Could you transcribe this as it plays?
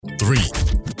Three,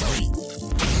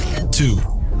 two,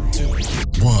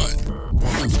 one.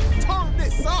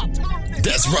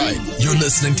 That's right. You're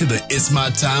listening to the It's My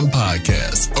Time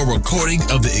podcast, a recording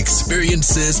of the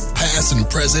experiences, past and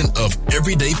present, of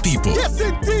everyday people. Yes,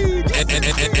 indeed.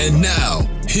 And now,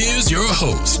 here's your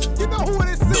host, You know who it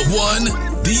is. the one,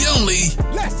 the only,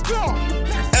 Let's go.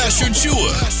 Asher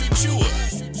Chua.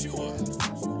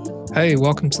 Hey,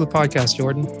 welcome to the podcast,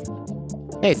 Jordan.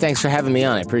 Hey, thanks for having me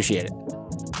on. I appreciate it.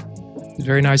 It's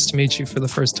very nice to meet you for the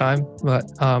first time. But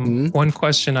one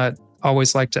question I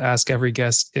always like to ask every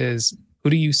guest is, who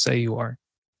do you say you are?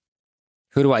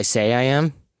 Who do I say I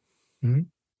am?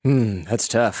 Mm-hmm. That's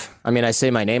tough. I mean, I say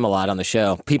my name a lot on the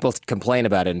show. People complain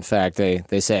about it. In fact, they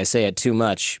say I say it too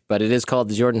much, but it is called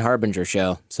the Jordan Harbinger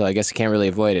Show, so I guess I can't really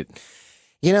avoid it.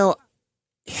 You know,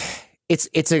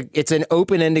 it's an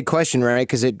open-ended question, right?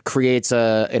 Because it creates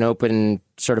an open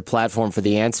sort of platform for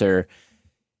the answer.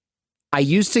 I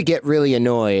used to get really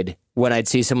annoyed when I'd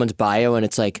see someone's bio and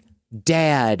it's like,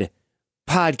 dad,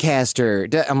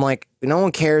 podcaster. I'm like, no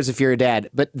one cares if you're a dad.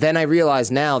 But then I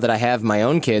realize now that I have my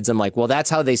own kids, I'm like, well, that's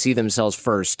how they see themselves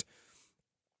first.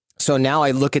 So now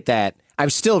I look at that. I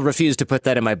still refuse to put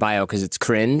that in my bio because it's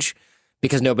cringe,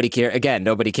 because nobody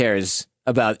cares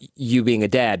about you being a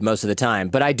dad most of the time.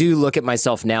 But I do look at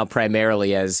myself now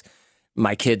primarily as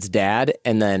my kid's dad,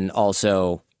 and then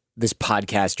also this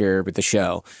podcaster with the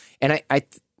show. And I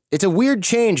it's a weird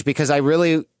change because I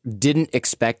really didn't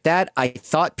expect that. I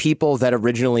thought people that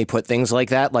originally put things like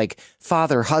that, like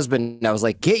father, husband, I was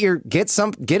like, get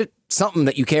something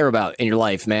that you care about in your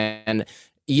life, man.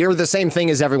 You're the same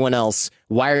thing as everyone else.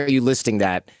 Why are you listing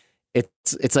that?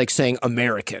 It's like saying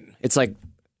American. It's like,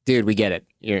 dude, we get it.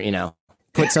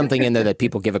 Put something in there that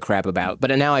people give a crap about. But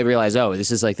now I realize,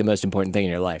 this is like the most important thing in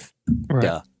your life. Right.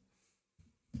 Duh.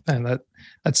 And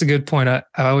that's a good point. I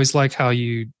always like how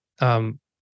you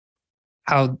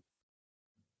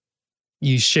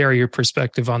share your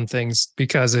perspective on things,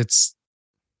 because it's,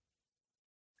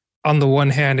 on the one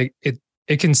hand,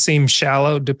 it can seem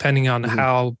shallow depending on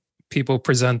how people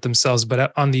present themselves.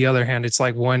 But on the other hand, it's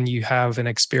like when you have an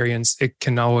experience, it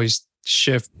can always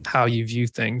shift how you view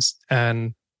things.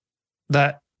 And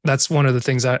that's one of the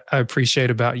things I appreciate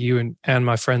about you and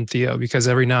my friend Theo, because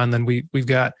every now and then we've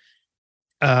got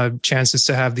chances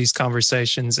to have these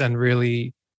conversations and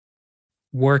really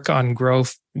work on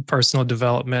growth, personal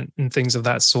development, and things of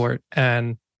that sort.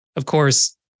 And of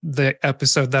course, the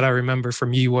episode that I remember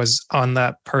from you was on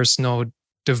that personal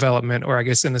development, or I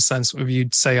guess in a sense,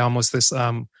 you'd say almost this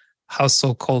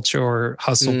hustle culture or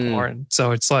hustle porn.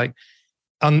 So it's like,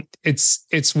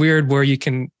 it's weird where you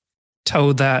can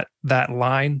toe that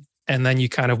line, and then you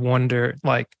kind of wonder,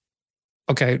 like,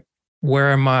 okay,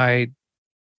 where am I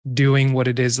doing what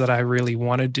it is that I really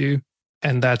want to do,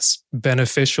 and that's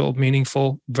beneficial,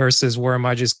 meaningful, versus where am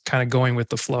I just kind of going with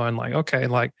the flow and like, okay,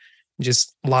 like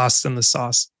just lost in the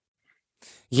sauce.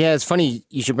 Yeah, it's funny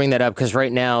you should bring that up, because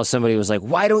right now somebody was like,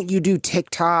 why don't you do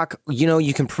TikTok?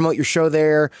 You can promote your show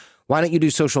there. Why don't you do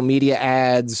social media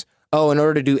ads? Oh, in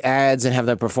order to do ads and have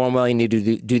them perform well, you need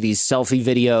to do these selfie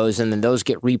videos, and then those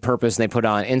get repurposed and they put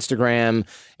on Instagram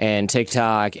and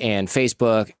TikTok and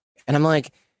Facebook. And I'm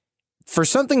like, for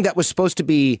something that was supposed to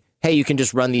be, hey, you can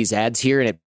just run these ads here and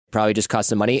it probably just costs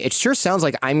some money, it sure sounds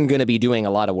like I'm going to be doing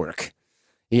a lot of work.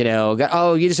 You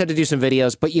just had to do some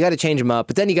videos, but you got to change them up.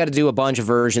 But then you got to do a bunch of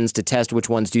versions to test which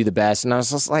ones do the best. And I was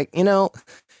just like,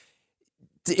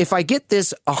 if I get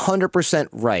this 100%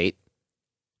 right,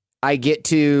 I get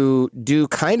to do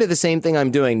kind of the same thing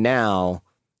I'm doing now,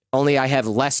 only I have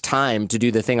less time to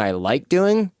do the thing I like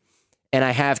doing, and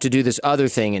I have to do this other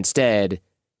thing instead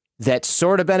that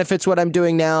sort of benefits what I'm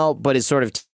doing now, but is sort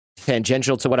of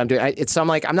tangential to what I'm doing. I'm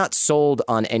like, I'm not sold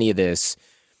on any of this.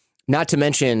 Not to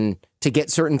mention, to get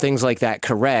certain things like that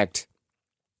correct,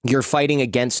 you're fighting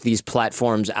against these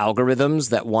platforms'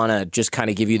 algorithms that want to just kind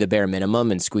of give you the bare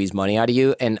minimum and squeeze money out of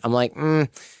you. And I'm like, I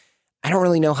don't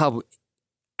really know how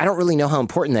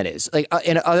important that is. Like,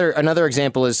 another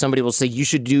example is somebody will say you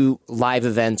should do live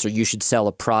events, or you should sell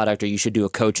a product, or you should do a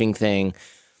coaching thing.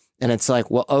 And it's like,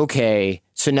 well, okay,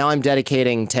 so now I'm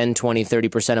dedicating 10, 20,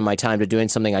 30% of my time to doing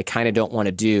something I kind of don't want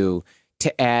to do,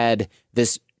 to add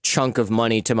this chunk of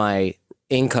money to my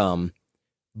income.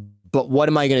 But what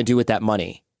am I going to do with that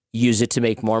money? Use it to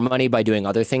make more money by doing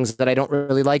other things that I don't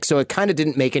really like? So it kind of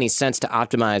didn't make any sense to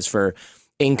optimize for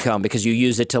income, because you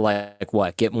use it to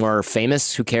get more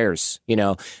famous. Who cares?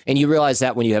 And you realize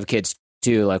that when you have kids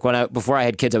too. Like before I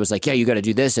had kids, I was like, yeah, you got to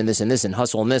do this and this and this and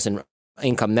hustle and this and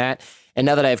income that. And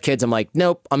now that I have kids, I'm like,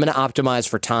 nope, I'm going to optimize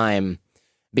for time,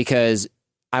 because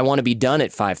I want to be done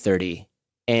at 5:30.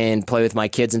 and play with my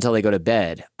kids until they go to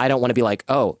bed. I don't want to be like,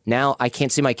 oh, now I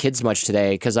can't see my kids much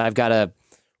today because I've got to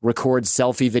record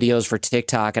selfie videos for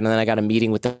TikTok, and then I got a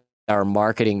meeting with our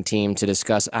marketing team to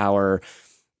discuss our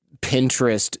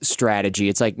Pinterest strategy.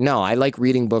 It's like, no, I like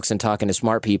reading books and talking to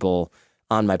smart people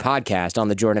on my podcast, on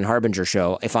the Jordan Harbinger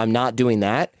show. If I'm not doing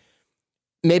that,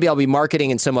 maybe I'll be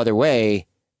marketing in some other way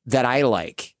that I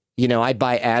like. You know, I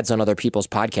buy ads on other people's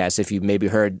podcasts. If you maybe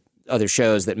heard other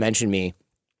shows that mention me,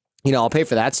 you know, I'll pay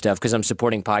for that stuff because I'm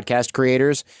supporting podcast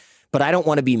creators, but I don't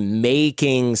want to be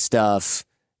making stuff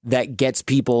that gets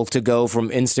people to go from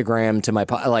Instagram to my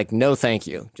like, no, thank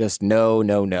you. Just no,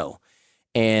 no, no.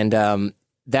 And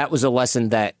that was a lesson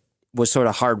that was sort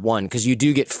of hard won because you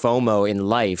do get FOMO in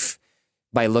life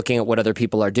by looking at what other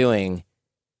people are doing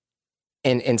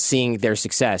and seeing their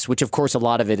success, which of course a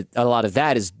lot of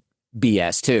that is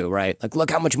BS too, right? Like, look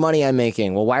how much money I'm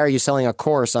making. Well, why are you selling a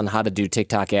course on how to do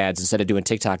TikTok ads instead of doing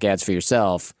TikTok ads for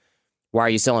yourself? Why are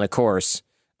you selling a course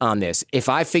on this? If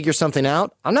I figure something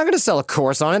out, I'm not going to sell a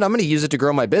course on it. I'm going to use it to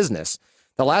grow my business.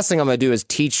 The last thing I'm going to do is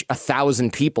teach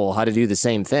 1,000 people how to do the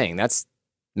same thing. That's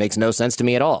makes no sense to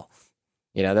me at all.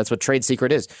 You know, that's what trade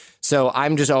secret is. So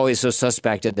I'm just always so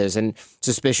suspect of this and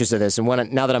suspicious of this. And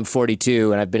now that I'm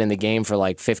 42 and I've been in the game for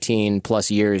like 15 plus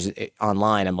years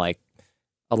online, I'm like,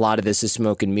 a lot of this is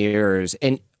smoke and mirrors.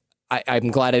 And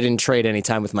I'm glad I didn't trade any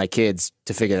time with my kids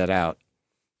to figure that out.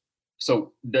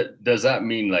 So does that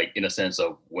mean, like, in a sense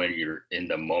of when you're in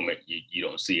the moment, you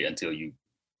don't see it until you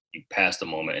pass the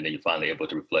moment, and then you're finally able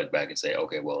to reflect back and say,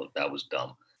 okay, well, that was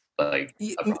dumb. Like,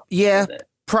 yeah,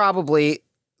 probably.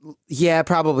 Yeah,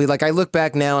 probably. Like, I look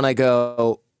back now and I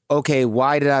go, okay,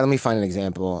 let me find an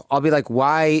example. I'll be like,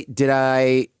 why did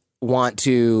I want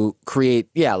to create,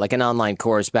 like an online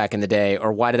course back in the day?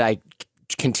 Or why did I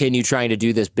continue trying to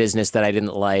do this business that I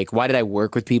didn't like? Why did I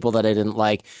work with people that I didn't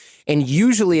like? And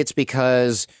usually it's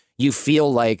because you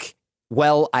feel like,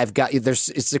 well,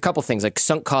 it's a couple things, like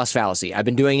sunk cost fallacy. I've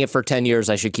been doing it for 10 years.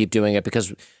 I should keep doing it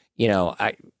because, you know,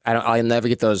 I'll never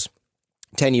get those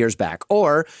 10 years back.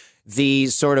 Or the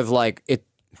sort of like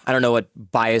I don't know what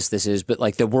bias this is, but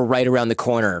like we're right around the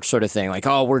corner sort of thing. Like,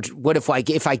 oh, what if I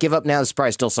give up now? This is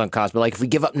probably still sunk cost, but like if we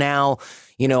give up now,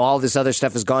 you know, all this other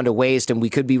stuff has gone to waste and we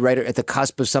could be right at the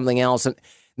cusp of something else. And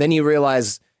then you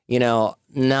realize, you know,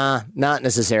 nah, not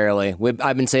necessarily.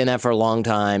 I've been saying that for a long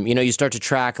time. You know, you start to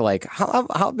track like,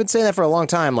 I've been saying that for a long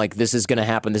time. Like, this is going to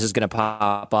happen. This is going to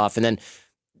pop off. And then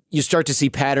you start to see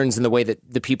patterns in the way that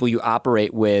the people you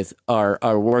operate with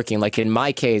are working. Like in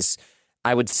my case,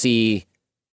 I would see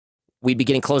we'd be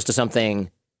getting close to something.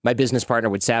 My business partner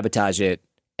would sabotage it.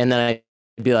 And then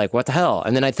I'd be like, what the hell?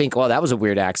 And then I think, well, that was a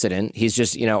weird accident. He's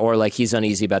just, you know, or like he's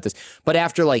uneasy about this. But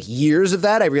after like years of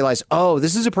that, I realized, oh,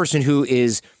 this is a person who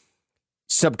is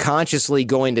subconsciously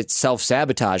going to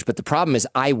self-sabotage. But the problem is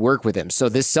I work with him. So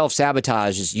this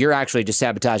self-sabotage is you're actually just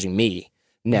sabotaging me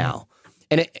now.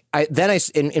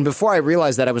 Mm-hmm. And before I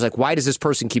realized that, I was like, why does this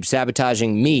person keep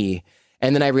sabotaging me?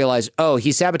 And then I realized, oh,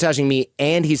 he's sabotaging me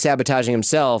and he's sabotaging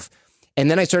himself. And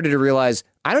then I started to realize,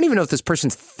 I don't even know if this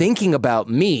person's thinking about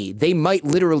me. They might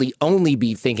literally only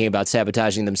be thinking about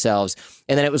sabotaging themselves.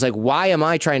 And then it was like, why am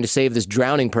I trying to save this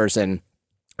drowning person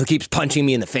who keeps punching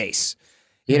me in the face?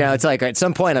 You know, it's like at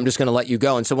some point I'm just going to let you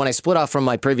go. And so when I split off from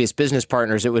my previous business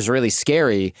partners, it was really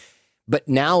scary. But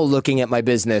now looking at my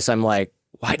business, I'm like,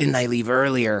 why didn't I leave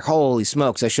earlier? Holy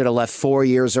smokes, I should have left 4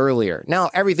 years earlier. Now,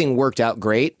 everything worked out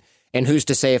great. And who's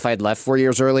to say if I'd left 4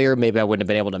 years earlier, maybe I wouldn't have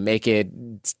been able to make it.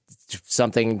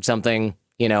 Something,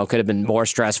 you know, could have been more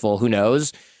stressful. Who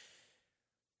knows?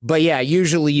 But yeah,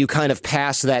 usually you kind of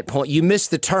pass that point. You miss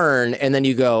the turn and then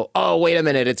you go, oh, wait a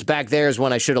minute. It's back there is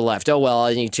when I should have left. Oh, well,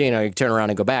 and you turn around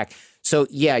and go back. So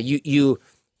yeah, you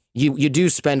do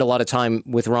spend a lot of time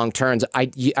with wrong turns.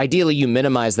 Ideally, you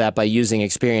minimize that by using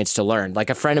experience to learn. Like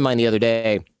a friend of mine the other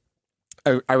day,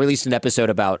 I released an episode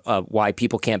about why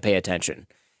people can't pay attention,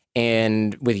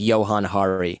 and with Johan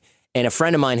Hari. And a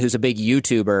friend of mine who's a big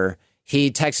YouTuber,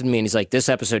 he texted me and he's like, this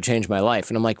episode changed my life.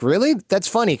 And I'm like, really? That's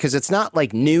funny because it's not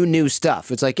like new stuff.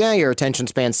 It's like, yeah, your attention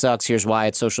span sucks. Here's why.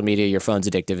 It's social media. Your phone's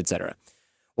addictive, etc.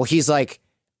 Well, he's like,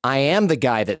 I am the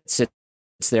guy that sits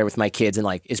there with my kids and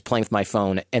like is playing with my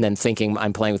phone and then thinking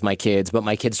I'm playing with my kids, but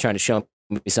my kid's trying to show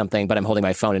me something, but I'm holding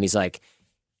my phone. And he's like,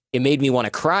 it made me want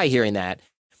to cry hearing that.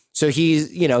 So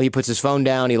he's, you know, he puts his phone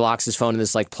down. He locks his phone in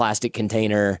this like plastic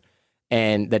container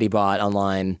and that he bought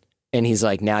online. And he's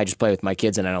like, now I just play with my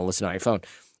kids and I don't listen on my phone.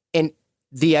 And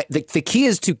the key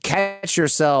is to catch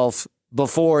yourself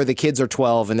before the kids are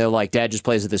 12 and they're like, Dad just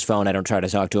plays with his phone. I don't try to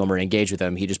talk to him or engage with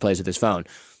him. He just plays with his phone.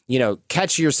 You know,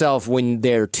 catch yourself when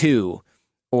they're 2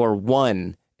 or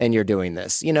 1 and you're doing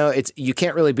this. You know, you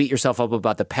can't really beat yourself up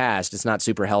about the past. It's not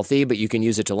super healthy, but you can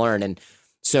use it to learn. And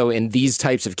so in these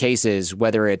types of cases,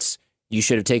 whether it's you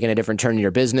should have taken a different turn in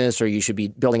your business or you should be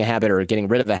building a habit or getting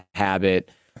rid of a habit,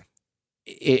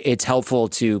 it's helpful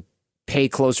to pay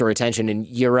closer attention. And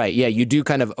you're right. Yeah, you do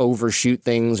kind of overshoot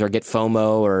things or get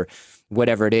FOMO or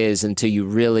whatever it is until you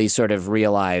really sort of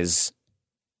realize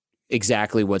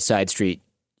exactly what side street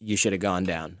you should have gone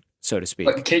down, so to speak.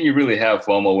 But can you really have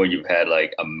FOMO when you've had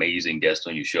like amazing guests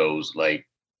on your shows, like,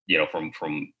 you know,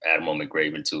 from Admiral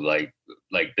McGraven to like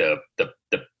the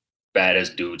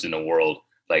baddest dudes in the world,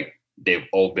 like they've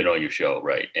all been on your show,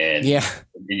 right? And yeah,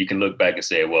 you can look back and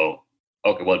say, well,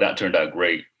 okay, well that turned out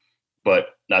great. But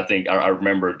I think I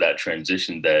remember that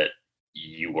transition that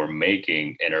you were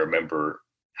making, and I remember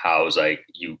how it was like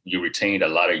you retained a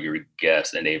lot of your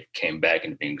guests and they came back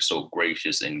and being so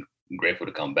gracious and grateful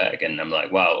to come back. And I'm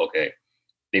like, wow, okay,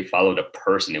 they followed a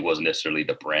person. It wasn't necessarily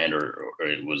the brand or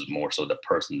it was more so the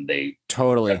person they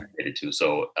totally related to.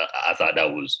 So I thought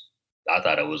that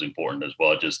was important as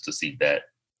well, just to see that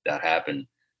happen.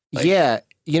 Like, yeah.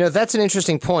 You know, that's an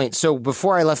interesting point. So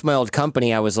before I left my old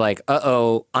company, I was like,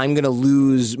 I'm going to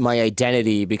lose my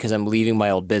identity because I'm leaving my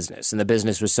old business. And the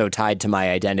business was so tied to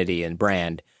my identity and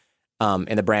brand.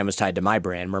 And the brand was tied to my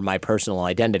brand or my personal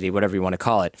identity, whatever you want to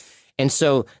call it. And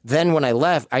so then when I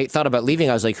left, I thought about leaving.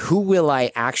 I was like, who will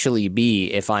I actually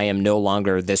be if I am no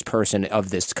longer this person of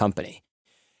this company?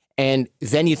 And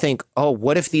then you think, oh,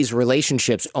 what if these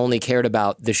relationships only cared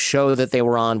about the show that they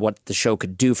were on, what the show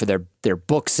could do for their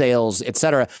book sales, et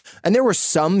cetera. And there were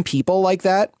some people like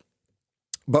that,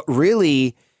 but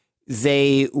really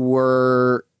they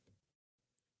were,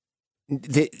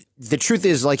 the truth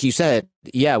is, like you said,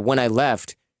 yeah, when I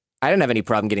left, I didn't have any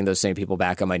problem getting those same people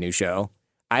back on my new show.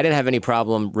 I didn't have any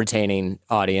problem retaining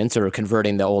audience or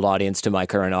converting the old audience to my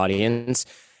current audience.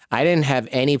 I didn't have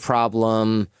any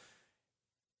problem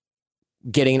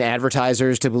getting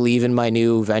advertisers to believe in my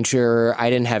new venture.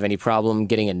 I didn't have any problem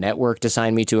getting a network to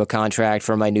sign me to a contract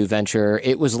for my new venture.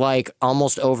 It was like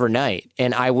almost overnight,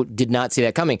 and I did not see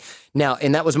that coming. Now,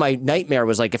 and that was my nightmare,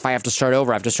 was like, if I have to start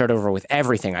over, I have to start over with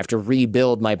everything. I have to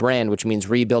rebuild my brand, which means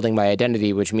rebuilding my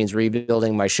identity, which means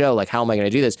rebuilding my show. Like, how am I going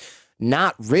to do this?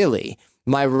 Not really.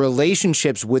 My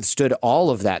relationships withstood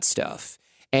all of that stuff.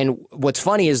 And what's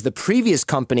funny is the previous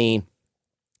company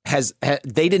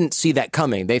they didn't see that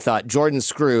coming. They thought Jordan's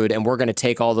screwed and we're going to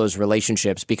take all those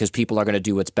relationships because people are going to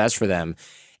do what's best for them.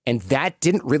 And that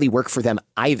didn't really work for them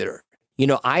either. You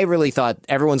know, I really thought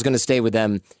everyone's going to stay with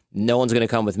them. No one's going to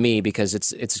come with me because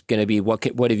it's going to be, what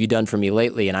have you done for me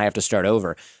lately? And I have to start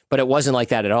over. But it wasn't like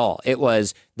that at all. It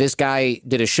was, this guy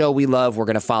did a show we love, we're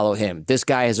going to follow him. This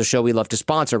guy has a show we love to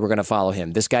sponsor, we're going to follow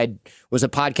him. This guy was a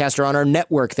podcaster on our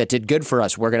network that did good for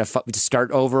us. We're going to start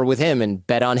over with him and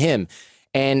bet on him.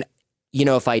 And, you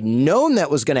know, if I'd known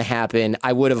that was going to happen,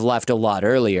 I would have left a lot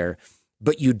earlier.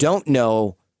 But you don't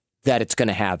know that it's going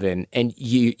to happen, and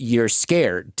you're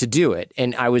scared to do it.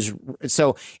 And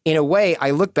so in a way,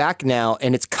 I look back now,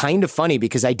 and it's kind of funny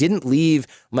because I didn't leave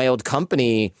my old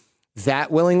company that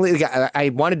willingly. I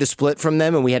wanted to split from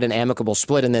them, and we had an amicable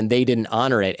split, and then they didn't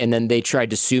honor it. And then they tried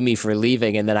to sue me for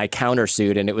leaving, and then I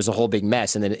countersued, and it was a whole big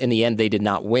mess. And then in the end, they did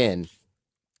not win.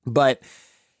 But,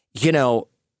 you know,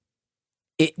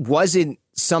 it wasn't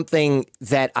something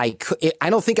that I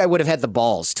don't think I would have had the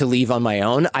balls to leave on my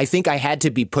own. I think I had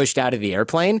to be pushed out of the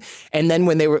airplane. And then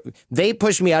when they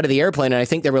pushed me out of the airplane, and I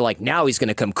think they were like, now he's going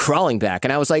to come crawling back.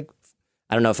 And I was like,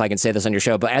 I don't know if I can say this on your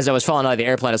show, but as I was falling out of the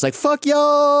airplane, I was like, fuck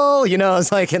y'all, you know, I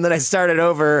was like, and then I started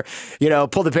over, you know,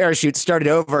 pulled the parachute, started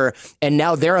over, and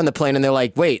now they're on the plane and they're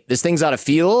like, wait, this thing's out of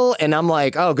fuel? And I'm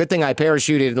like, oh, good thing I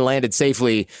parachuted and landed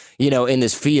safely, you know, in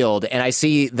this field. And I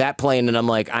see that plane and I'm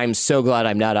like, I'm so glad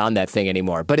I'm not on that thing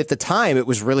anymore. But at the time, it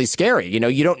was really scary. You know,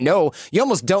 you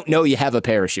almost don't know you have a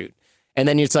parachute. And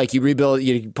then it's like, you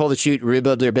pull the chute,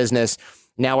 rebuild your business.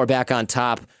 Now we're back on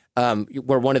top.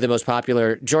 We're one of the most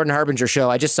popular Jordan Harbinger show.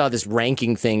 I just saw this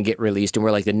ranking thing get released, and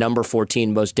we're like the number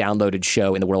 14 most downloaded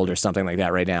show in the world or something like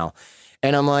that right now.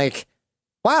 And I'm like,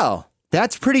 wow,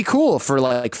 that's pretty cool for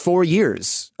like 4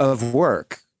 years of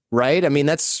work, right? I mean,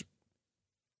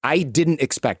 I didn't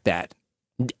expect that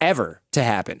ever to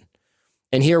happen.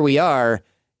 And here we are,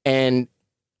 and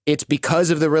it's because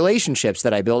of the relationships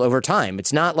that I built over time.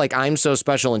 It's not like I'm so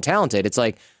special and talented. It's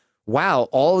like, wow,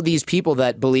 all of these people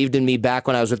that believed in me back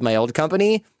when I was with my old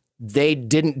company, they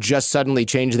didn't just suddenly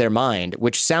change their mind,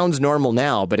 which sounds normal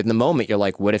now. But in the moment, you're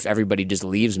like, what if everybody just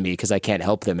leaves me because I can't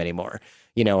help them anymore,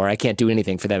 you know, or I can't do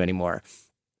anything for them anymore?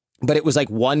 But it was like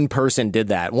one person did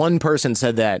that. One person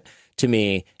said that to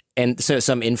me. And so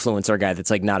some influencer guy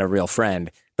that's like not a real friend.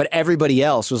 But everybody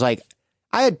else was like,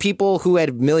 I had people who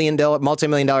had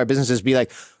multi-million-dollar businesses be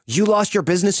like, you lost your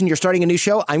business and you're starting a new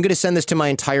show? I'm going to send this to my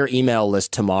entire email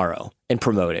list tomorrow and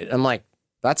promote it. I'm like,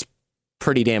 that's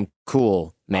pretty damn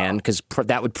cool, man, because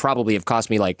that would probably have cost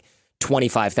me like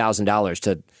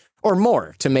 $25,000 or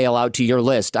more to mail out to your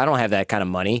list. I don't have that kind of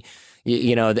money.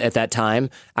 At that time,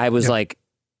 I was like,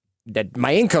 that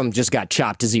my income just got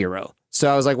chopped to zero.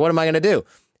 So I was like, what am I going to do?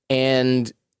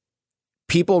 And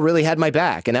people really had my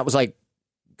back. And that was like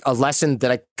a lesson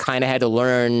that I kind of had to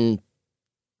learn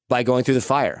by going through the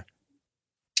fire.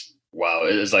 Wow.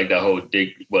 It's like that whole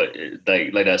like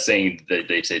that saying that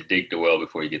they say, dig the well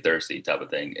before you get thirsty type of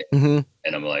thing. Mm-hmm.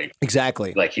 And I'm like,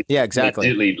 exactly. Like he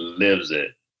literally lives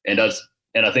it. And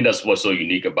I think that's what's so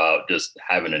unique about just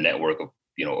having a network of,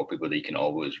 or people that you can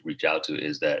always reach out to,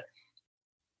 is that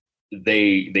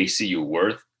they see your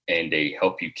worth and they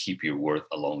help you keep your worth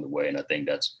along the way. And I think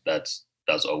that's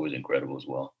always incredible as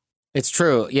well. It's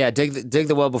true. Yeah. Dig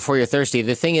the well before you're thirsty.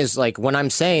 The thing is, like, when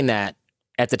I'm saying that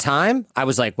at the time, I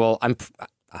was like, well,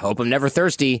 I hope I'm never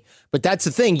thirsty. But that's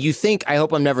the thing. You think, I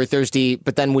hope I'm never thirsty.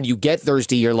 But then when you get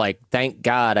thirsty, you're like, thank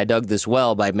God I dug this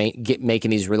well by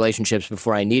making these relationships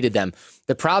before I needed them.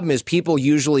 The problem is people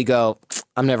usually go,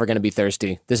 I'm never going to be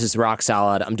thirsty. This is rock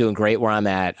solid. I'm doing great where I'm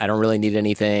at. I don't really need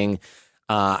anything.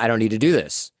 I don't need to do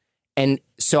this. And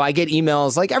so I get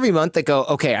emails like every month that go,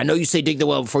 okay, I know you say dig the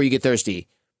well before you get thirsty.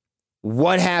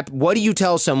 What do you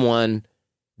tell someone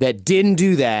that didn't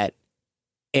do that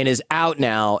and is out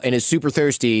now and is super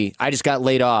thirsty? I just got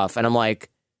laid off. And I'm like,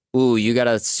 ooh, you got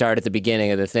to start at the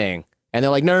beginning of the thing. And they're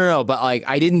like, no, but like,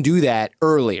 I didn't do that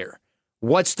earlier.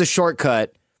 What's the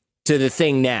shortcut to the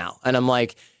thing now? And I'm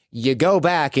like, you go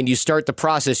back and you start the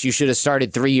process you should have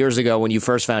started 3 years ago when you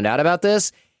first found out about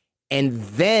this. And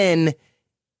then,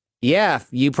 yeah,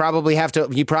 you probably have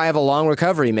a long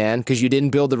recovery, man, because you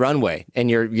didn't build the runway and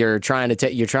you're trying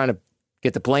to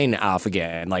get the plane off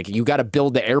again. Like, you got to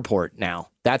build the airport now.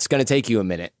 That's going to take you a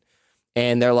minute.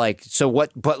 And they're like, so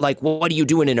what, but like, what do you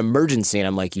do in an emergency? And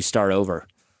I'm like, you start over.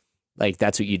 Like,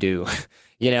 that's what you do,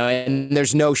 and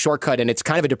there's no shortcut. And it's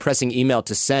kind of a depressing email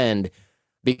to send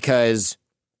because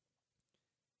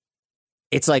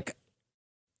it's like,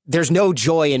 there's no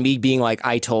joy in me being like,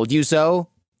 I told you so,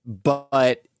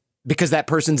 but because that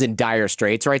person's in dire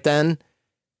straits right then.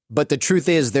 But the truth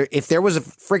is, if there was a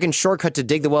freaking shortcut to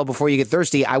dig the well before you get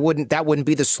thirsty, that wouldn't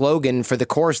be the slogan for the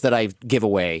course that I give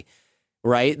away,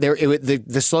 right?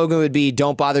 The slogan would be,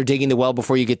 don't bother digging the well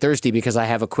before you get thirsty, because I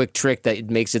have a quick trick that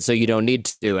makes it so you don't need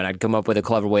to. And I'd come up with a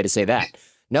clever way to say that.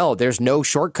 No, there's no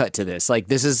shortcut to this.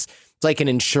 Like, it's like an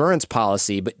insurance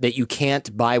policy, but that you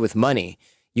can't buy with money.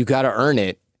 You got to earn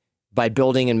it by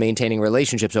building and maintaining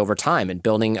relationships over time and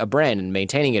building a brand and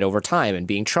maintaining it over time and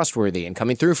being trustworthy and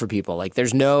coming through for people. Like,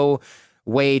 there's no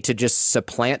way to just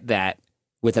supplant that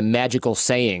with a magical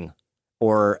saying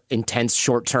or intense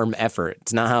short-term effort.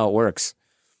 It's not how it works.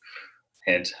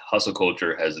 And hustle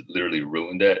culture has literally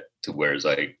ruined that to where it's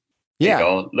like, yeah, hey,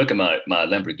 oh, look at my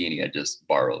Lamborghini I just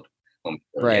borrowed.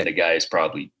 Right. And the guy is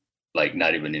probably like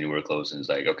not even anywhere close. And it's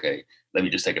like, okay, let me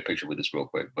just take a picture with this real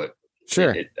quick. But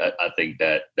sure, I think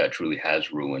that truly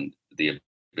has ruined the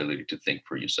ability to think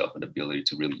for yourself and the ability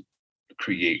to really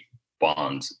create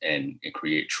bonds and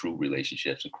create true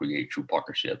relationships and create true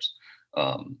partnerships.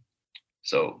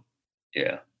 So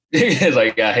yeah, it's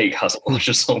like, I hate hustle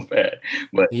culture so bad,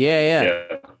 but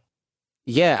yeah,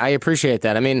 I appreciate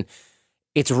that. I mean,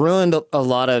 it's ruined a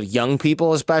lot of young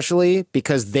people, especially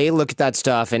because they look at that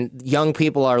stuff and young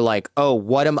people are like, oh,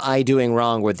 what am I doing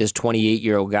wrong with this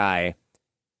 28-year-old guy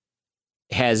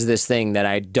has this thing that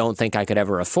I don't think I could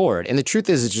ever afford? And the truth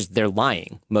is, it's just they're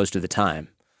lying most of the time.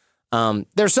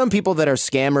 There's some people that are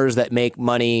scammers that make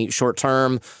money short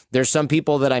term. There's some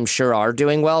people that I'm sure are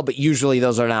doing well, but usually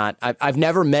those are not. I've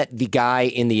never met the guy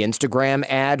in the Instagram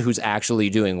ad who's actually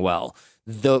doing well.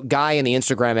 The guy in the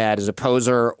Instagram ad is a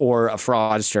poser or a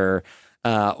fraudster,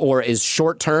 or is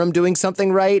short term doing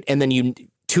something right. And then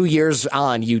 2 years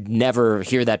on, you never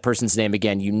hear that person's name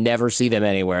again. You never see them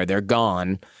anywhere. They're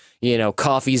gone.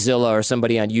 CoffeeZilla or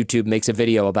somebody on YouTube makes a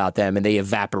video about them and they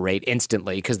evaporate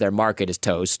instantly because their market is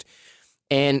toast.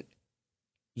 And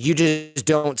you just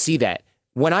don't see that.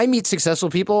 When I meet successful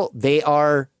people, they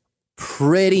are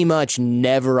pretty much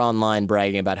never online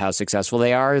bragging about how successful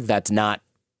they are. That's not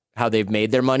how they've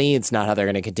made their money. It's not how they're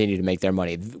going to continue to make their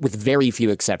money, with very few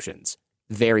exceptions.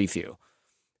 Very few.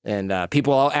 And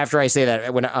people, after I say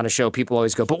that when on a show, people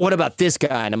always go, but what about this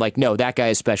guy? And I'm like, no, that guy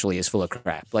especially is full of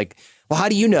crap. Like, well, how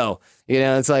do you know?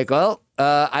 It's like, well,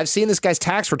 I've seen this guy's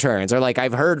tax returns, or like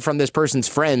I've heard from this person's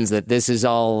friends that this is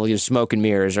all smoke and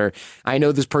mirrors, or I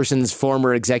know this person's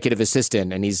former executive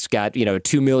assistant and he's got,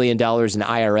 $2 million in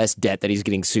IRS debt that he's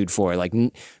getting sued for. Like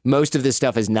most of this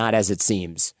stuff is not as it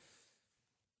seems.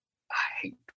 I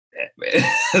hate that,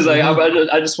 man. It's like,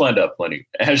 I just find that funny.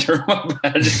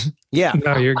 Yeah.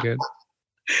 No, you're good.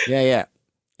 Yeah.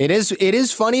 It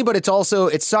is funny, but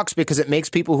it sucks because it makes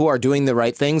people who are doing the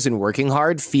right things and working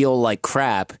hard feel like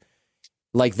crap,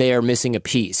 like they are missing a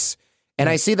piece. And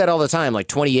I see that all the time, like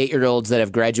 28-year-olds that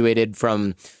have graduated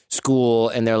from school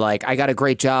and they're like, I got a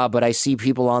great job, but I see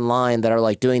people online that are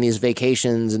like doing these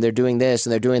vacations and they're doing this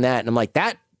and they're doing that. And I'm like,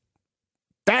 that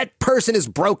person is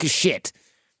broke as shit.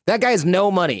 That guy has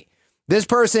no money. This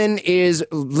person is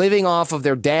living off of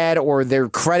their dad or their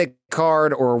credit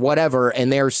card or whatever,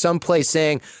 and they're someplace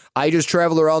saying, I just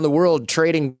travel around the world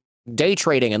day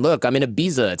trading, and look, I'm in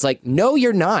Ibiza. It's like, no,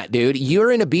 you're not, dude. You're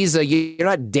in Ibiza. You're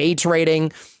not day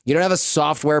trading. You don't have a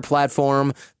software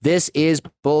platform. This is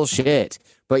bullshit.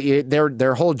 But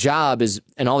their whole job is,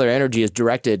 and all their energy is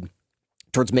directed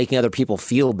towards making other people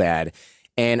feel bad.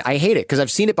 And I hate it because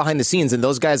I've seen it behind the scenes, and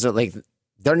those guys are like,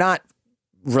 they're not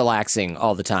relaxing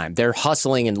all the time. They're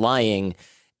hustling and lying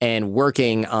and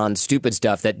working on stupid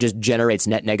stuff that just generates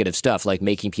net negative stuff, like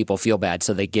making people feel bad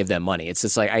so they give them money. It's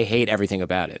just like, I hate everything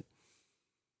about it.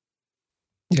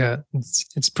 Yeah,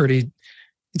 it's pretty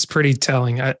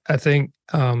telling. I think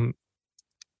a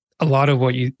lot of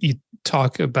what you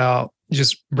talk about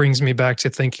just brings me back to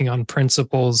thinking on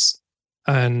principles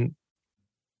and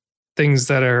things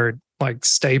that are like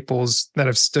staples that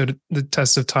have stood the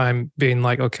test of time, being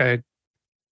like, okay,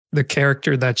 the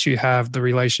character that you have, the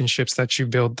relationships that you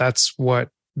build, that's what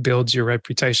builds your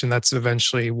reputation. That's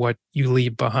eventually what you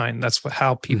leave behind. That's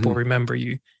how people remember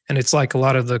you. And it's like a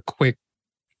lot of the quick,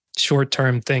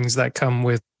 short-term things that come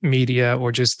with media,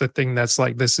 or just the thing that's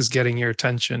like, this is getting your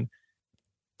attention.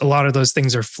 A lot of those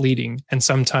things are fleeting. And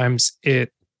sometimes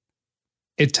it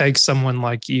takes someone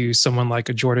like you, someone like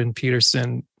a Jordan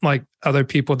Peterson, like other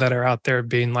people that are out there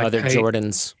being like, other hey,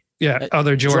 Jordans. Yeah,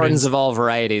 other Jordans of all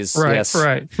varieties. Right, yes.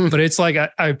 right. But it's like,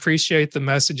 I appreciate the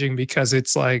messaging because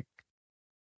it's like,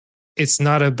 it's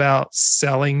not about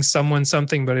selling someone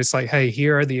something, but it's like, hey,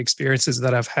 here are the experiences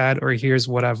that I've had, or here's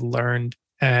what I've learned.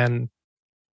 And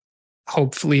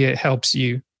hopefully it helps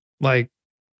you. Like,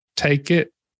 take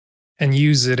it and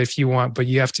use it if you want, but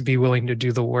you have to be willing to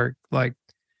do the work. Like,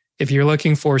 if you're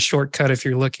looking for a shortcut, if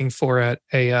you're looking for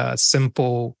a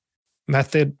simple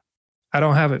method, I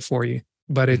don't have it for you.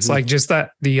 But it's like just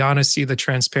that, the honesty, the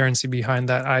transparency behind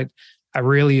that. I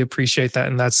really appreciate that.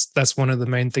 And that's one of the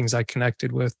main things I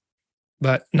connected with.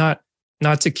 But not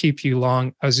to keep you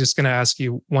long, I was just going to ask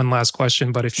you one last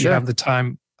question, but if you have the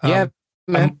time,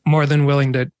 I'm more than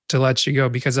willing to let you go,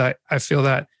 because I feel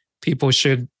that people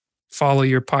should follow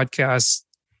your podcast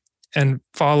and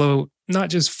not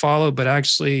just follow, but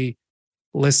actually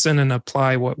listen and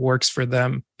apply what works for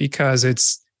them, because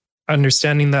it's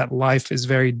understanding that life is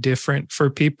very different for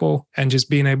people, and just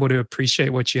being able to appreciate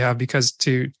what you have. Because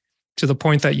to the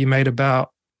point that you made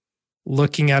about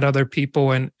looking at other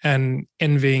people and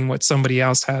envying what somebody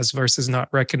else has versus not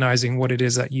recognizing what it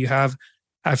is that you have,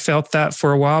 I felt that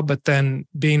for a while, but then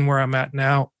being where I'm at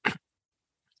now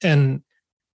and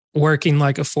working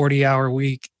like a 40-hour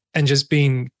week and just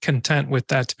being content with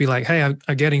that, to be like, hey, I'm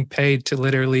getting paid to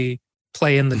literally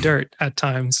play in the dirt at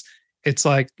times. It's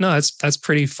like, no, that's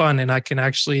pretty fun. And I can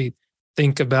actually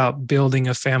think about building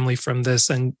a family from this.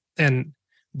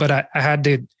 But I had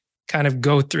to kind of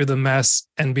go through the mess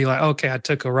and be like, okay, I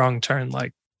took a wrong turn.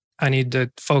 Like, I need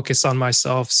to focus on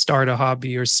myself, start a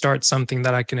hobby, or start something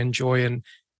that I can enjoy and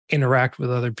interact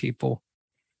with other people.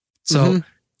 So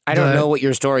I don't know what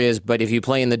your story is, but if you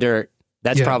play in the dirt,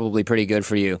 that's probably pretty good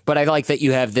for you. But I like that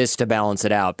you have this to balance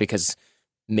it out, because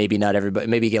maybe not everybody,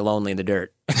 maybe you get lonely in the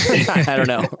dirt. I don't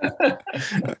know.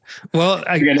 Well,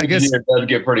 I guess it does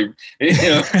get pretty, it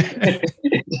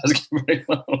does get pretty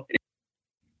lonely.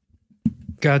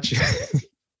 Gotcha.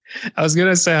 I was going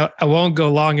to say, I won't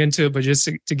go long into it, but just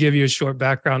to give you a short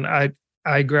background,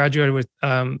 I graduated with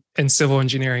in civil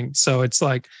engineering. So it's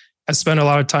like, I spent a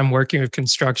lot of time working with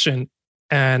construction,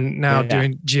 and now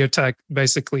doing geotech,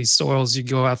 basically soils. You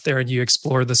go out there and you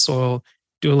explore the soil,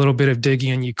 do a little bit of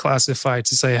digging, and you classify it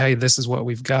to say, hey, this is what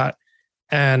we've got.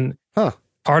 And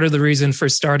part of the reason for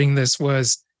starting this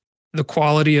was the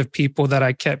quality of people that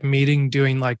I kept meeting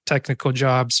doing like technical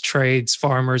jobs, trades,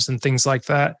 farmers, and things like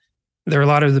that. There are a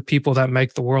lot of the people that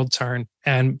make the world turn,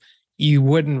 and you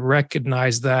wouldn't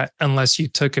recognize that unless you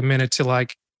took a minute to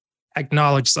like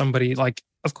acknowledge somebody. Like,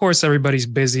 of course, everybody's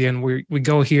busy and we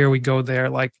go here, we go there.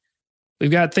 Like,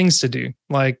 we've got things to do.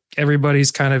 Like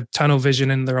everybody's kind of tunnel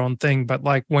vision in their own thing. But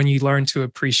like when you learn to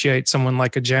appreciate someone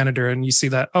like a janitor and you see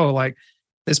that, oh, like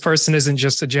this person isn't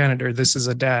just a janitor. This is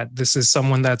a dad. This is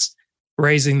someone that's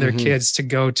raising their kids to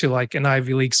go to like an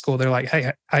Ivy League school. They're like,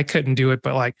 hey, I couldn't do it.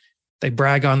 But like they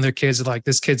brag on their kids like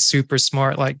this kid's super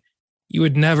smart. Like you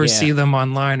would never see them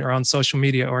online or on social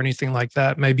media or anything like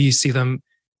that. Maybe you see them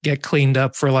get cleaned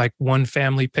up for like one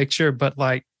family picture, but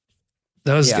like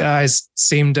those guys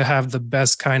seem to have the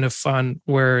best kind of fun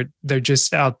where they're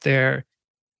just out there.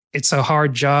 It's a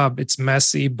hard job. It's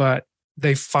messy, but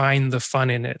they find the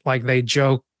fun in it. Like they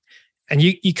joke and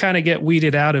you kind of get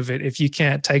weeded out of it if you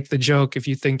can't take the joke, if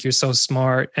you think you're so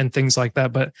smart and things like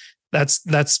that. But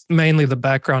that's mainly the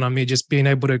background on me, just being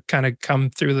able to kind of come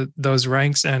through those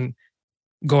ranks and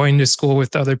going to school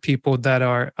with other people that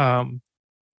are,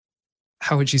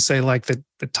 how would you say, like the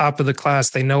top of the class,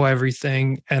 they know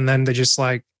everything. And then they're just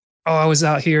like, oh, I was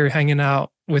out here hanging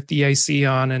out with the AC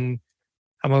on and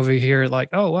I'm over here like,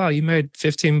 oh, wow, you made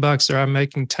 $15 or I'm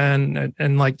making 10.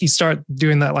 And like, you start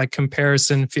doing that like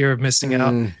comparison, fear of missing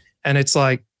out. And it's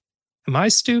like, am I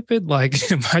stupid?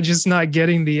 Like, am I just not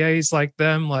getting the A's like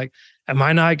them? Like, am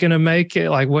I not going to make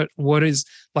it? Like, what is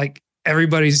like,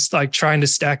 everybody's like trying to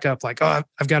stack up like, oh,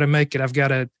 I've got to make it. I've got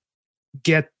to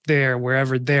get there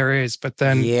wherever there is. But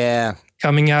then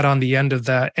coming out on the end of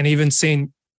that and even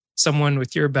seeing someone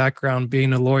with your background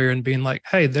being a lawyer and being like,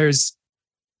 hey, there's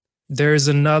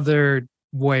another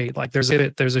way, like there's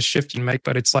a shift you make,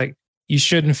 but it's like, you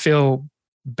shouldn't feel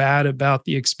bad about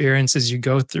the experiences you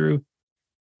go through,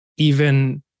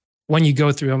 even when you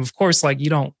go through them. Of course, like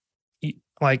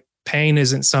like pain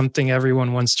isn't something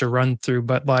everyone wants to run through,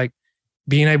 but like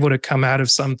being able to come out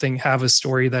of something, have a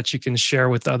story that you can share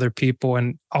with other people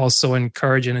and also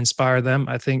encourage and inspire them.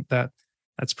 I think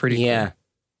that's pretty cool.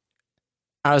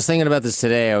 I was thinking about this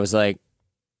today. I was like,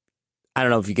 I don't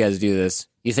know if you guys do this.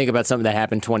 You think about something that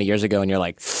happened 20 years ago and you're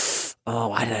like, oh,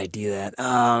 why did I do that?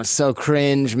 Oh, so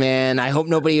cringe, man. I hope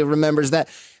nobody remembers that.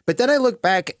 But then I look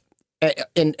back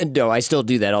and no, I still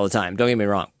do that all the time. Don't get me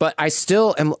wrong. But I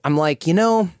still I'm like, you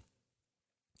know,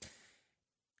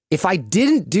 if I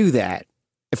didn't do that,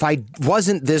 if I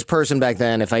wasn't this person back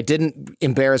then, if I didn't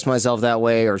embarrass myself that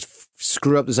way or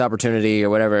screw up this opportunity or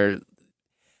whatever,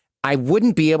 I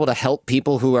wouldn't be able to help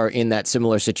people who are in that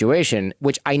similar situation,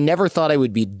 which I never thought I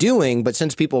would be doing. But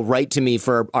since people write to me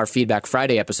for our Feedback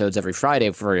Friday episodes every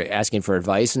Friday for asking for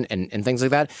advice and things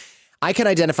like that, I can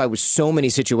identify with so many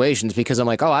situations because I'm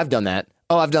like, oh, I've done that.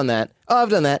 Oh, I've done that. Oh,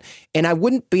 I've done that. And I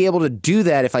wouldn't be able to do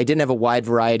that if I didn't have a wide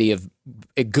variety of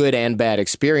good and bad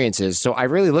experiences. So I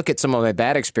really look at some of my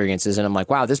bad experiences and I'm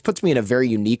like, wow, this puts me in a very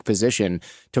unique position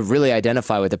to really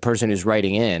identify with the person who's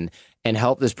writing in and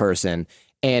help this person.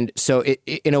 And so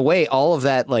in a way, all of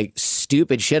that like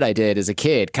stupid shit I did as a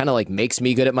kid kind of like makes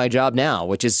me good at my job now,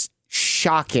 which is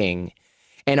shocking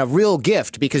and a real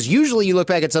gift, because usually you look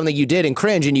back at something you did and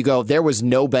cringe and you go, there was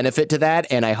no benefit to that.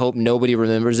 And I hope nobody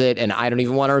remembers it. And I don't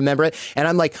even want to remember it. And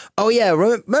I'm like, oh yeah,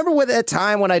 remember what that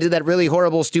time when I did that really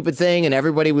horrible, stupid thing and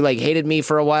everybody like hated me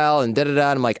for a while and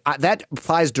da-da-da. And I'm like, that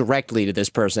applies directly to this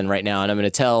person right now. And I'm going to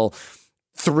tell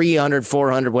 300,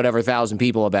 400, whatever thousand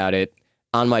people about it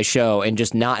on my show and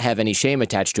just not have any shame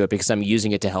attached to it because I'm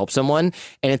using it to help someone.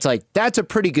 And it's like, that's a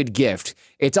pretty good gift.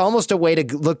 It's almost a way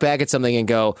to look back at something and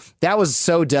go, that was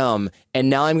so dumb. And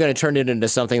now I'm going to turn it into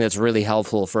something that's really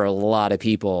helpful for a lot of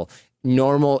people.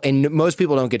 Normal. And most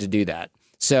people don't get to do that.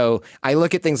 So I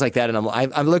look at things like that and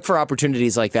I look for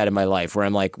opportunities like that in my life where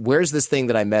I'm like, where's this thing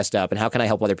that I messed up and how can I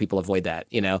help other people avoid that?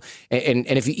 You know? And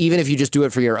if even if you just do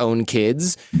it for your own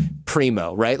kids,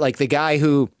 primo, right? Like the guy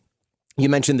who, you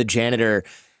mentioned the janitor.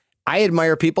 I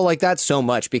admire people like that so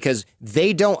much because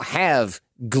they don't have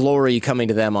glory coming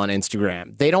to them on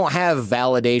Instagram. They don't have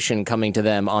validation coming to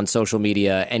them on social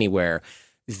media anywhere.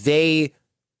 They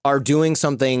are doing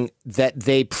something that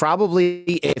they probably,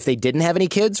 if they didn't have any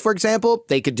kids, for example,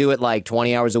 they could do it like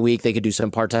 20 hours a week. They could do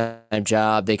some part-time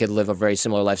job. They could live a very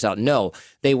similar lifestyle. No,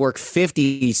 they work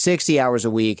 50, 60 hours a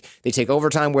week. They take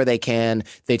overtime where they can.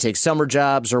 They take summer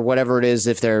jobs or whatever it is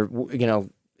if they're, you know,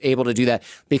 able to do that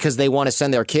because they want to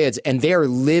send their kids and they're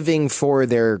living for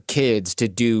their kids to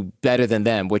do better than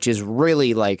them, which is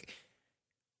really like,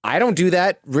 I don't do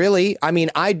that really. I mean,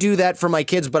 I do that for my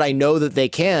kids, but I know that they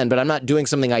can, but I'm not doing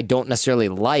something I don't necessarily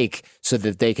like so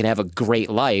that they can have a great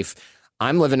life.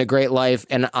 I'm living a great life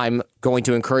and I'm going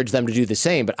to encourage them to do the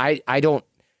same, but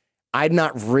I'm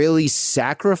not really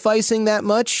sacrificing that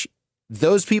much.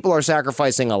 Those people are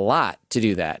sacrificing a lot to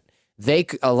do that.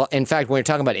 In fact, when you're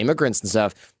talking about immigrants and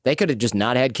stuff, they could have just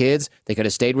not had kids. They could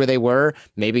have stayed where they were,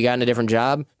 maybe gotten a different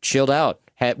job, chilled out,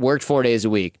 had worked 4 days a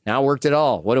week, now worked at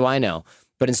all. What do I know?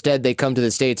 But instead, they come to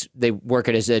the States. They work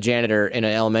as a janitor in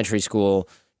an elementary school.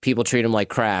 People treat them like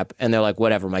crap, and they're like,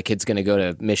 whatever, my kid's going to go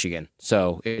to Michigan,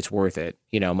 so it's worth it.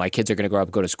 You know, my kids are going to grow up,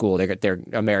 go to school. They're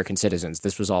American citizens.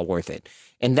 This was all worth it.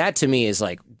 And that to me is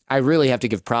like, I really have to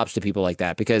give props to people like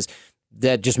that, because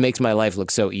that just makes my life look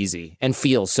so easy and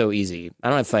feel so easy. I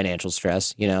don't have financial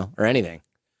stress, you know, or anything.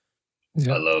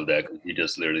 I love that, because you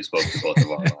just literally spoke to both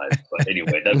of our lives. But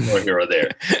anyway, that's more here or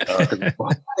there,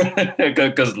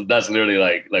 because that's literally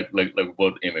like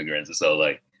both immigrants, and so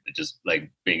like just like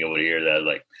being able to hear that,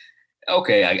 like,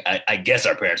 okay, I guess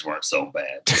our parents weren't so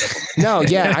bad. No,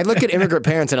 yeah, I look at immigrant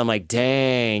parents and I'm like,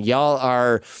 dang, y'all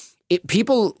are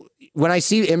people. When I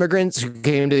see immigrants who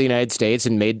came to the United States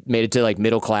and made it to like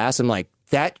middle class, I'm like,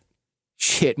 that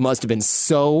shit must have been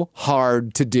so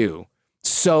hard to do,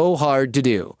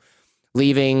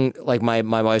 leaving like my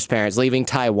wife's parents, leaving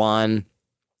Taiwan,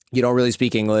 you don't really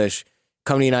speak English,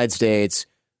 come to the United States,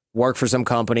 work for some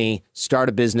company, start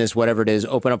a business, whatever it is,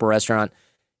 open up a restaurant.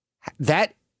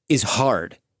 That is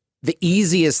hard. The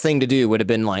easiest thing to do would have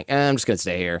been like, I'm just going to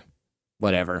stay here,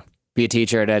 whatever. Be a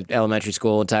teacher at an elementary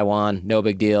school in Taiwan, no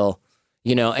big deal.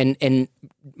 You know, and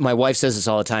my wife says this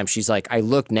all the time. She's like, I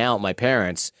look now at my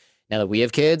parents, now that we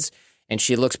have kids, and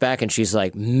she looks back and she's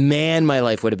like, man, my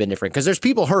life would have been different. Because there's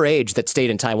people her age that stayed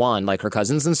in Taiwan, like her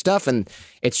cousins and stuff. And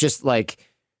it's just like,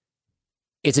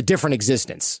 it's a different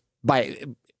existence,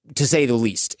 to say the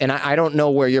least. And I don't know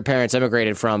where your parents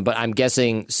emigrated from, but I'm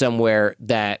guessing somewhere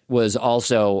that was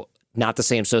also not the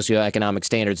same socioeconomic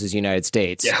standards as the United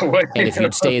States. Yeah, well, and if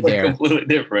you'd stayed there, completely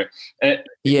different. And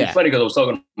yeah, it's funny because I was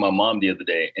talking to my mom the other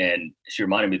day, and she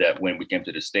reminded me that when we came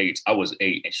to the States, I was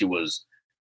 8 and she was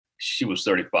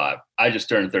 35. I just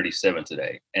turned 37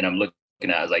 today, and I'm looking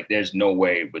at, I was like, there's no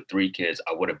way with 3 kids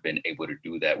I would have been able to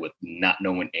do that with not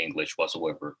knowing English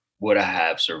whatsoever. Would I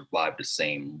have survived the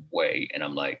same way? And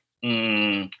I'm like,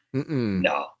 no.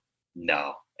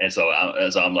 And so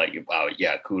I'm like, wow,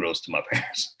 yeah, kudos to my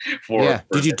parents for. Yeah.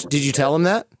 Did you tell them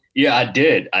that? Yeah, I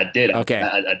did. Okay.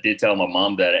 I did tell my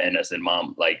mom that, and I said,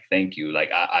 Mom, like, thank you.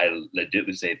 Like, I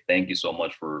legitimately say thank you so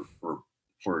much for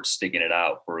sticking it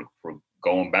out, for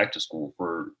going back to school,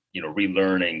 for, you know,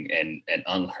 relearning and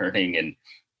unlearning and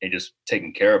just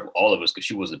taking care of all of us, because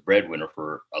she was a breadwinner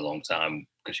for a long time,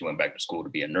 because she went back to school to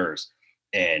be a nurse,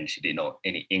 and she didn't know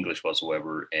any English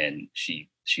whatsoever, and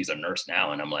she's a nurse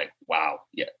now, and I'm like, wow,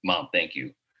 yeah, Mom, thank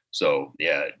you. So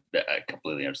yeah, I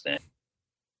completely understand.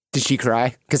 Did she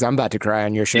cry? Because I'm about to cry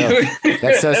on your show.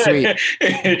 That's so sweet.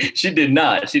 She did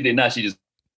not. She just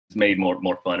made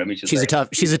more fun of me. She's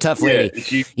a tough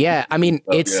lady. Yeah, I mean,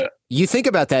 you think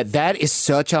about that. That is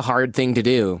such a hard thing to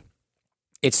do.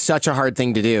 It's such a hard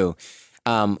thing to do.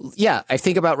 Yeah, I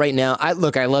think about right now. I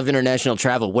love international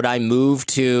travel. Would I move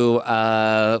to?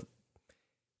 I'm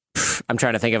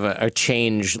trying to think of a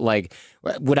change. Like,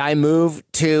 would I move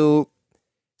to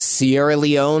Sierra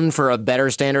Leone for a better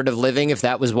standard of living if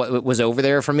that was what was over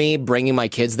there for me? Bringing my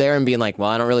kids there and being like, well,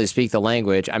 I don't really speak the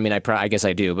language. I mean, I guess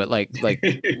I do, but like,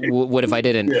 what if I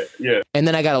didn't? Yeah. And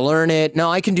then I got to learn it. No,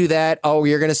 I can do that. Oh,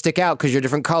 you're gonna stick out because you're a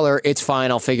different color. It's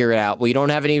fine. I'll figure it out. Well, you don't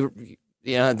have any,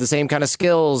 the same kind of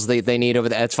skills they need over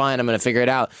there. That's fine. I'm gonna figure it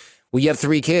out. Well, you have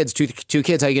 3 kids, two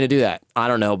kids. How are you gonna do that? I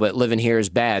don't know, but living here is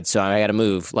bad, so I got to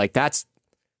move. Like that's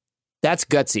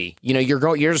gutsy. You know,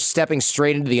 you're stepping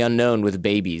straight into the unknown with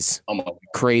babies.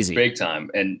 Crazy, big time.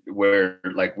 And we're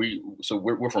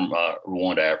from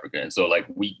Rwanda, Africa, and so like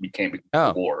we came to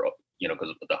war, you know,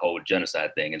 because of the whole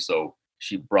genocide thing. And so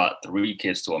she brought 3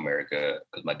 kids to America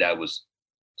because my dad was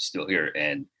still here,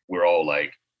 and we're all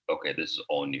like, okay, this is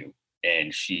all new.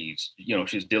 And she's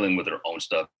dealing with her own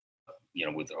stuff, you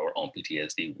know, with her own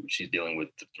PTSD. She's dealing with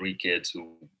the 3 kids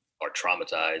who are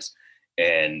traumatized,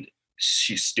 and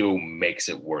she still makes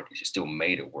it work. She still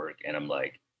made it work. And I'm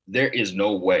like, there is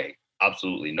no way,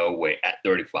 absolutely no way at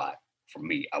 35 for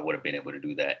me, I would have been able to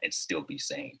do that and still be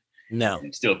sane. No.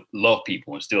 And still love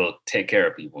people and still take care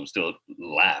of people and still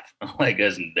laugh. Like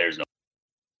there's no.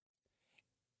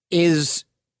 Is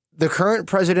the current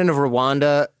president of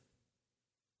Rwanda,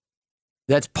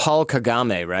 that's Paul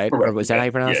Kagame, right? Correct. Or was that how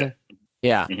you pronounce it?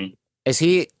 Yeah. Mm-hmm. Is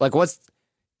he like,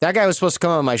 that guy was supposed to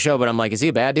come on my show, but I'm like, is he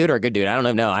a bad dude or a good dude? I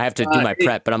don't know. I have to do my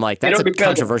prep, but I'm like, that's a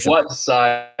controversial. What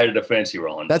side of the fence you're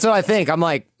on? That's what I think. I'm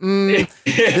like,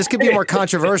 this could be more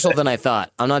controversial than I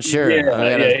thought. I'm not sure.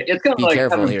 It's kind of like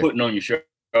having here. putting on your show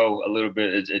a little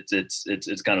bit.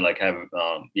 It's kind of like having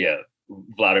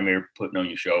Vladimir putting on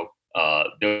your show.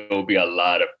 There will be a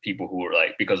lot of people who are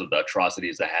like, because of the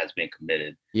atrocities that has been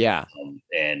committed. Yeah.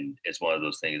 And it's one of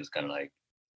those things. It's kind of like,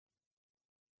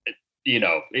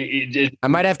 I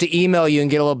might have to email you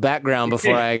and get a little background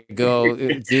before I go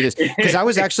do this, because I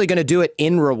was actually going to do it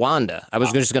in Rwanda. I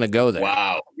was just going to go there.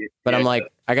 Wow. But I'm like,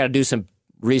 I got to do some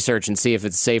research and see if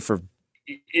it's safe for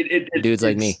dudes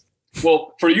like me.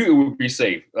 Well, for you, it would be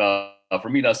safe. For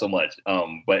me, not so much.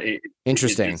 But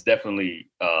interesting. It's definitely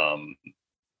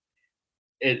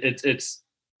it's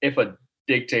if a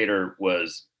dictator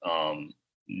was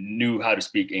knew how to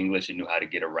speak English and knew how to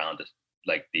get around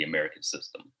like the American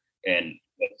system, and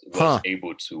was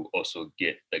able to also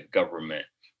get the government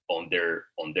on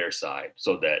their side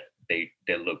so that they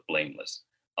look blameless.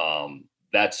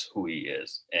 That's who he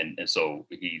is, and so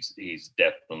he's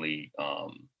definitely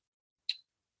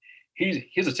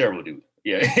he's a terrible dude.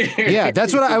 Yeah. Yeah,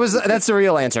 that's what I was. That's the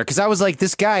real answer, because I was like,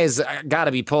 this guy has got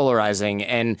to be polarizing,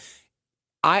 and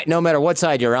no matter what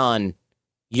side you're on,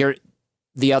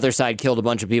 the other side killed a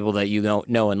bunch of people that you don't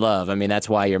know and love. I mean, that's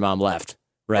why your mom left,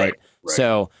 right?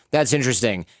 So that's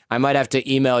interesting. I might have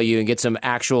to email you and get some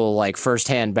actual like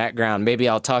firsthand background. Maybe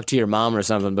I'll talk to your mom or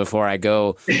something before I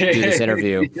go do this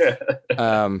interview.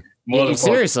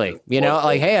 Seriously,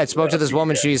 like, hey, I spoke to this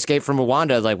woman. She escaped from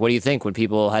Rwanda. Like, what do you think when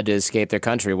people had to escape their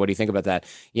country? What do you think about that?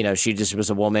 She just was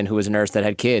a woman who was a nurse that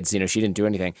had kids. She didn't do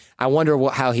anything. I wonder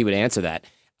how he would answer that.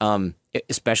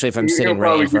 Especially if I'm sitting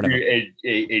right in front of him.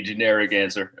 A generic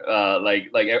answer, like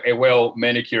a well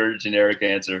manicured generic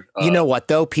answer. You know what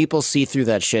though? People see through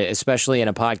that shit, especially in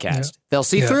a podcast. Yeah. They'll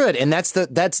see through it, and that's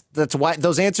why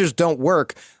those answers don't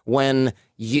work when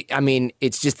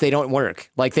it's just they don't work.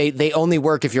 Like they only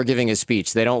work if you're giving a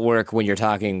speech. They don't work when you're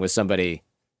talking with somebody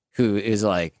who is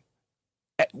like.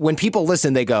 When people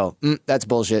listen, they go, "That's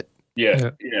bullshit." Yeah.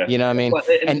 You know what I mean?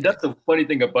 And that's the funny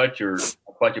thing about your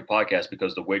podcast,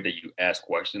 because the way that you ask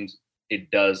questions, it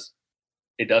does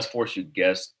force you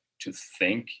guests to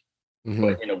think,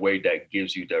 but in a way that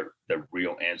gives you the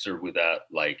real answer without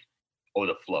like all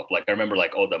the fluff. Like I remember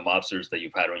like all the mobsters that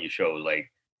you've had on your show,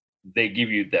 like they give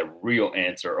you the real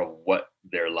answer of what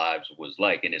their lives was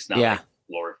like, and it's not like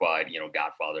glorified,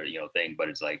 Godfather, thing, but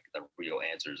it's like the real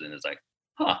answers, and it's like,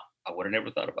 I would have never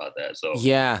thought about that. So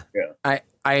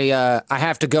I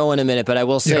have to go in a minute, but I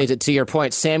will say to your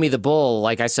point, Sammy the Bull,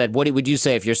 like I said, what would you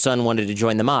say if your son wanted to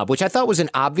join the mob? Which I thought was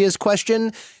an obvious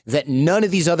question that none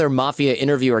of these other mafia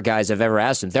interviewer guys have ever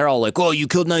asked him. They're all like, "Oh, you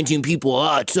killed 19 people.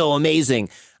 Oh, it's so amazing."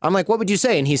 I'm like, what would you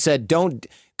say? And he said, "Don't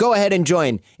go ahead and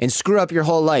join and screw up your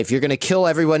whole life. You're going to kill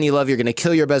everyone you love. You're going to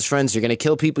kill your best friends. You're going to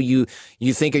kill people you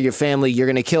think are your family. You're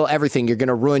going to kill everything. You're going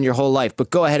to ruin your whole life.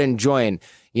 But go ahead and join,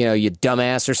 you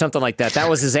dumbass," or something like that. That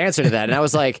was his answer to that. And I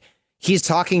was like, he's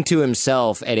talking to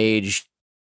himself at age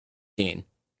 18.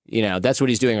 That's what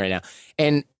he's doing right now.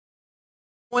 And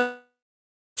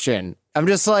I'm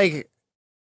just like,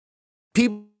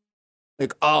 people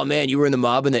like, "Oh man, you were in the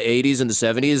mob in the 80s and the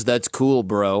 70s. That's cool,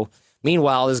 bro."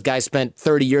 Meanwhile, this guy spent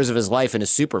 30 years of his life in a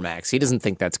Supermax. He doesn't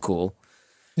think that's cool.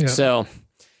 Yeah. So,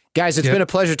 guys, it's been a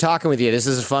pleasure talking with you. This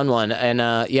is a fun one. And,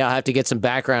 I'll have to get some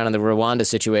background on the Rwanda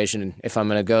situation if I'm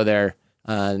going to go there,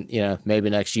 maybe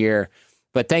next year.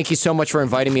 But thank you so much for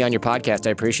inviting me on your podcast.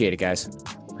 I appreciate it, guys.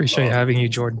 Appreciate having you,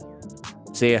 Jordan.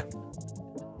 See ya.